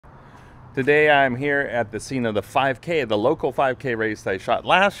Today I'm here at the scene of the 5K, the local 5K race I shot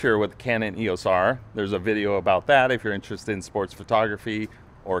last year with Canon EOS R. There's a video about that if you're interested in sports photography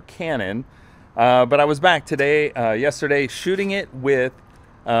or Canon. But I was back today, yesterday, shooting it with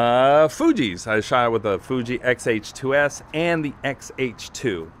Fuji's. I shot it with the Fuji X-H2S and the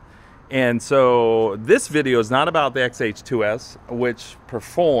X-H2. And so this video is not about the X-H2S, which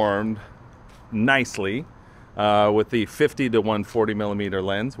performed nicely with the 50 to 140 millimeter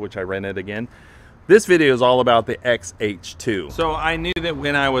lens, which I rented again. This video is all about the X-H2. So I knew that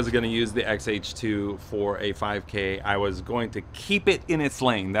when I was going to use the X-H2 for a 5K, I was going to keep it in its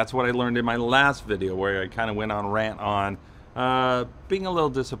lane. That's what I learned in my last video, where I kind of went on a rant on being a little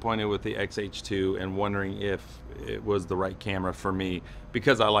disappointed with the X-H2 and wondering if it was the right camera for me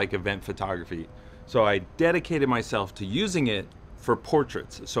because I like event photography. So I dedicated myself to using it for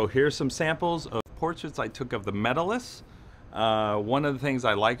portraits. So here's some samples of portraits I took of the medalists. One of the things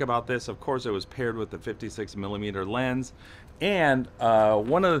I like about this, of course, it was paired with the 56 millimeter lens. And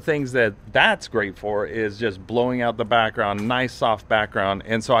one of the things that's great for is just blowing out the background, nice soft background.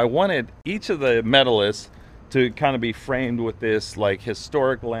 And so I wanted each of the medalists to kind of be framed with this like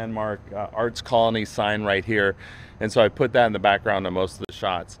historic landmark arts colony sign right here. And so I put that in the background of most of the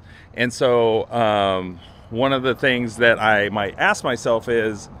shots. And so one of the things that I might ask myself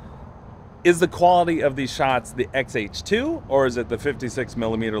is the quality of these shots the X-H2 or is it the 56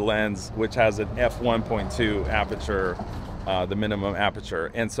 millimeter lens, which has an f1.2 aperture, the minimum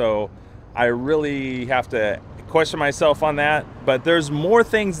aperture? And so I really have to question myself on that, but there's more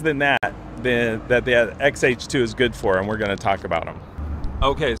things than that that the X-H2 is good for, and we're going to talk about them.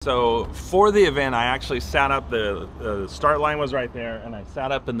 Okay, so for the event, I actually sat up, the start line was right there, and I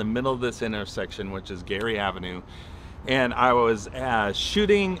sat up in the middle of this intersection, which is Gary Avenue, and I was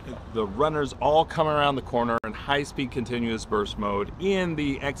shooting the runners all coming around the corner in high-speed continuous burst mode in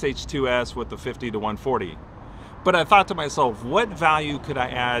the X-H2S with the 50 to 140. But I thought to myself, what value could I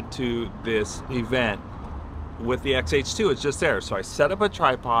add to this event with the X-H2? It's just there. So I set up a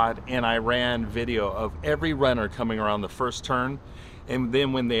tripod and I ran video of every runner coming around the first turn. And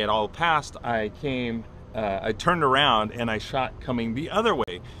then when they had all passed, I turned around and I shot coming the other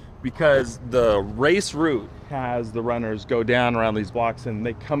way, because the race route has the runners go down around these blocks and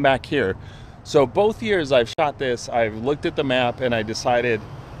they come back here. So both years I've shot this, I've looked at the map and I decided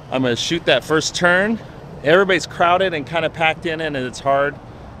I'm gonna shoot that first turn. Everybody's crowded and kind of packed in, and it's hard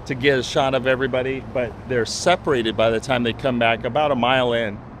to get a shot of everybody, but they're separated by the time they come back about a mile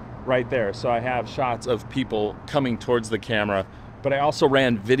in right there. So I have shots of people coming towards the camera, but I also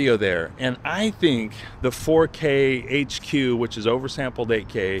ran video there. And I think the 4K HQ, which is oversampled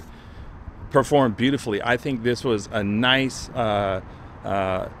 8K, performed beautifully. I think this was a nice a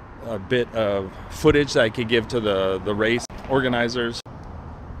bit of footage that I could give to the race organizers.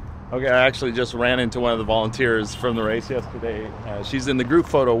 Okay, I actually just ran into one of the volunteers from the race yesterday. She's in the group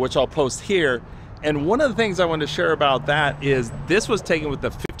photo, which I'll post here. And one of the things I wanted to share about that is this was taken with the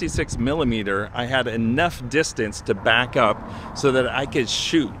 56 millimeter. I had enough distance to back up so that I could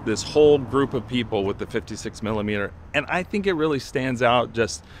shoot this whole group of people with the 56 millimeter. And I think it really stands out,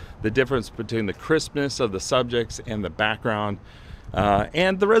 just the difference between the crispness of the subjects and the background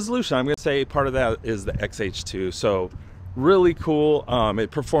and the resolution. I'm gonna say part of that is the X-H2. So really cool. It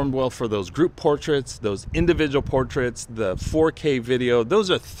performed well for those group portraits, those individual portraits, the 4K video.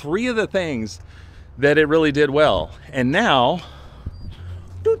 Those are three of the things that it really did well. And now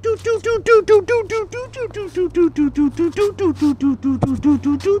we're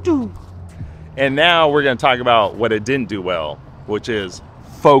going to talk about what it didn't do well, which is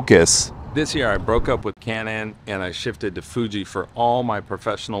focus. This year I broke up with Canon and I shifted to Fuji for all my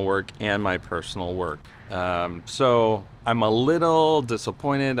professional work and my personal work. So I'm a little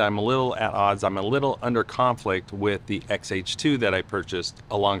disappointed, I'm a little at odds, I'm a little under conflict with the X-H2 that I purchased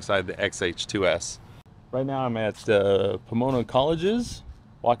alongside the X-H2S. Right now I'm at Pomona Colleges,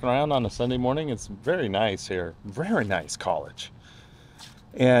 walking around on a Sunday morning. It's very nice here, very nice college.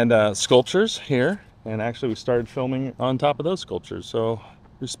 And sculptures here, and actually we started filming on top of those sculptures, so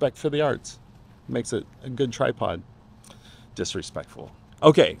respect for the arts. Makes it a good tripod. Disrespectful.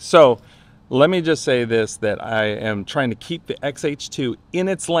 Okay, so let me just say this, that I am trying to keep the X-H2 in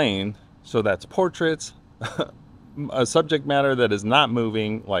its lane, so that's portraits, a subject matter that is not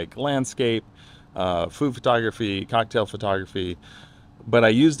moving, like landscape, food photography, cocktail photography, but I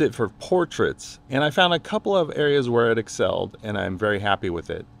used it for portraits, and I found a couple of areas where it excelled, and I'm very happy with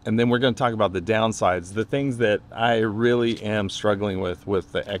it. And then we're going to talk about the downsides, the things that I really am struggling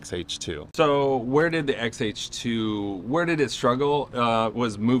with the X-H2. So where did the X-H2, where did it struggle?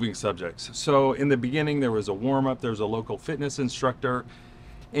 Was moving subjects. So in the beginning there was a warm-up, there was a local fitness instructor,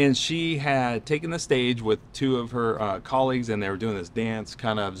 And she had taken the stage with two of her colleagues, and they were doing this dance,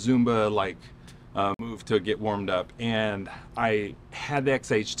 kind of Zumba like move to get warmed up. And I had the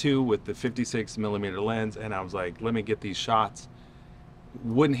X-H2 with the 56mm lens, and I was like, let me get these shots.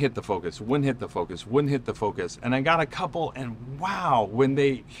 Wouldn't hit the focus, wouldn't hit the focus, wouldn't hit the focus. And I got a couple, and wow, when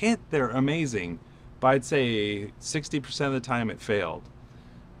they hit, they're amazing. But I'd say 60% of the time it failed.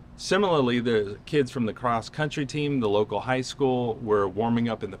 Similarly, the kids from the cross-country team, the local high school, were warming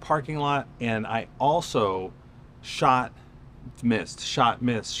up in the parking lot, and I also shot, missed, shot,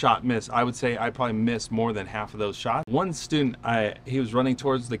 missed, shot, missed. I would say I probably missed more than half of those shots. One student, he was running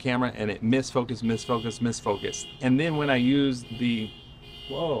towards the camera, and it missed focus, missed focus, missed focus. And then when I used the,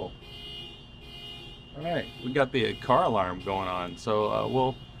 whoa, all right, we got the car alarm going on, so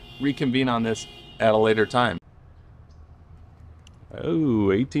we'll reconvene on this at a later time. Oh,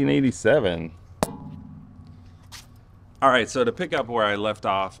 1887. All right, so to pick up where I left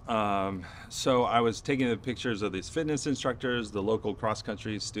off, so I was taking the pictures of these fitness instructors, the local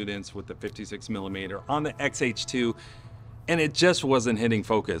cross-country students with the 56mm on the X-H2, and it just wasn't hitting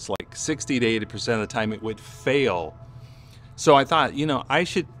focus. Like 60 to 80% of the time it would fail. So I thought, you know, I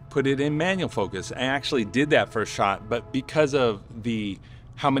should put it in manual focus. I actually did that first shot, but because of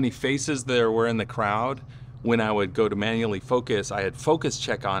how many faces there were in the crowd, when I would go to manually focus, I had focus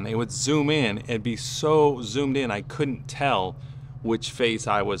check on, it would zoom in, it'd be so zoomed in I couldn't tell which face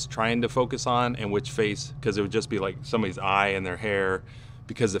I was trying to focus on and which face, because it would just be like somebody's eye and their hair,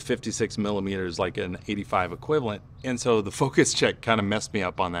 because the 56mm is like an 85 equivalent. And so the focus check kind of messed me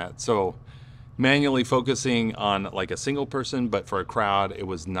up on that. So manually focusing on like a single person, but for a crowd, it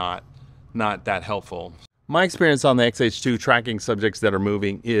was not that helpful. My experience on the X-H2 tracking subjects that are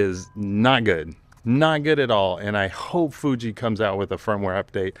moving is not good. Not good at all, and I hope Fuji comes out with a firmware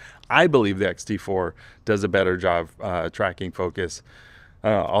update. I believe the X-T4 does a better job tracking focus.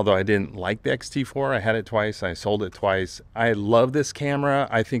 Although I didn't like the X-T4, I had it twice, I sold it twice. I love this camera.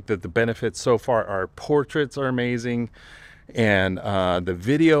 I think that the benefits so far are portraits are amazing, and the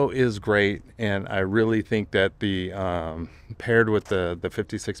video is great, and I really think that the paired with the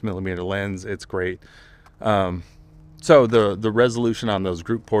 56mm lens, it's great. So the resolution on those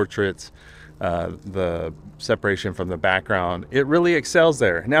group portraits, the separation from the background, it really excels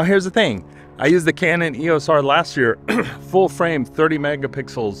there. Now here's the thing, I used the Canon EOS R last year, full frame, 30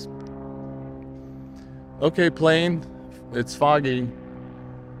 megapixels. Okay, plane, it's foggy.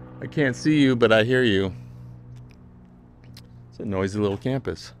 I can't see you, but I hear you. It's a noisy little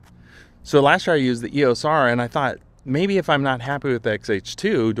campus. So last year I used the EOS R, and I thought, maybe if I'm not happy with the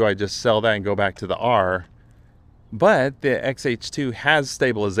X-H2, do I just sell that and go back to the R? But the X-H2 has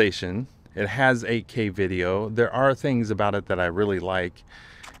stabilization. It has 8K video. There are things about it that I really like.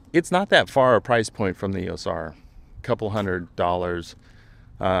 It's not that far a price point from the EOS R, a couple $100.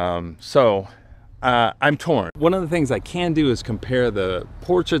 So I'm torn. One of the things I can do is compare the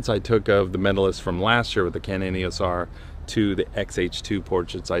portraits I took of the medalists from last year with the Canon EOS R to the X-H2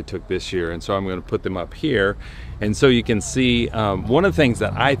 portraits I took this year, and so I'm going to put them up here, and so you can see one of the things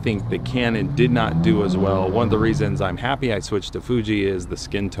that I think the Canon did not do as well. One of the reasons I'm happy I switched to Fuji is the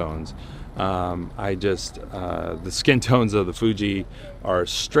skin tones. The skin tones of the Fuji are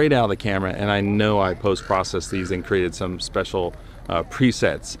straight out of the camera, and I know I post-processed these and created some special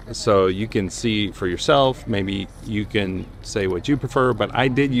presets, so you can see for yourself. Maybe you can say what you prefer, but I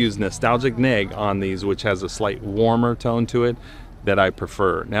did use Nostalgic Neg on these, which has a slight warmer tone to it that I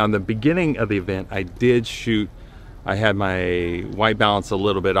prefer. Now in the beginning of the event I did shoot, I had my white balance a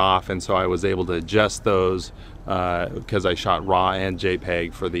little bit off, and so I was able to adjust those because I shot RAW and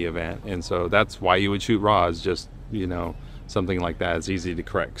JPEG for the event, and so that's why you would shoot RAW, is just, you know, something like that is easy to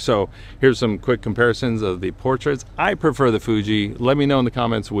correct. So here's some quick comparisons of the portraits. I prefer the Fuji. Let me know in the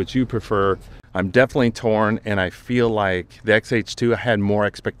comments which you prefer. I'm definitely torn, and I feel like the X-H2, I had more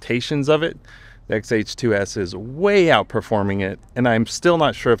expectations of it. The X-H2S is way outperforming it, and I'm still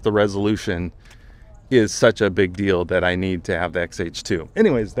not sure if the resolution is such a big deal that I need to have the X-H2.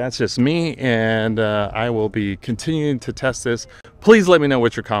 Anyways, that's just me, and I will be continuing to test this. Please let me know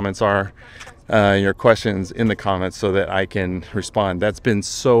what your comments are, your questions in the comments, so that I can respond. That's been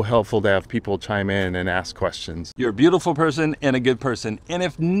so helpful to have people chime in and ask questions. You're a beautiful person and a good person, and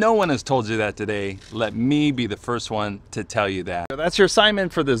if no one has told you that today, let me be the first one to tell you that. So that's your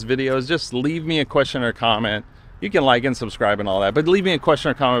assignment for this video, is just leave me a question or comment. You can like and subscribe and all that, but leave me a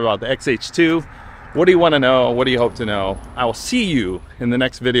question or comment about the X-H2. What do you want to know? What do you hope to know? I will see you in the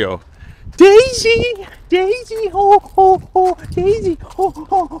next video. Daisy! Daisy! Ho, ho, ho! Daisy! Ho, ho,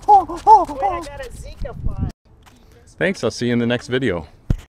 ho, ho, ho! Wait, I got a Zika fly. Thanks, I'll see you in the next video.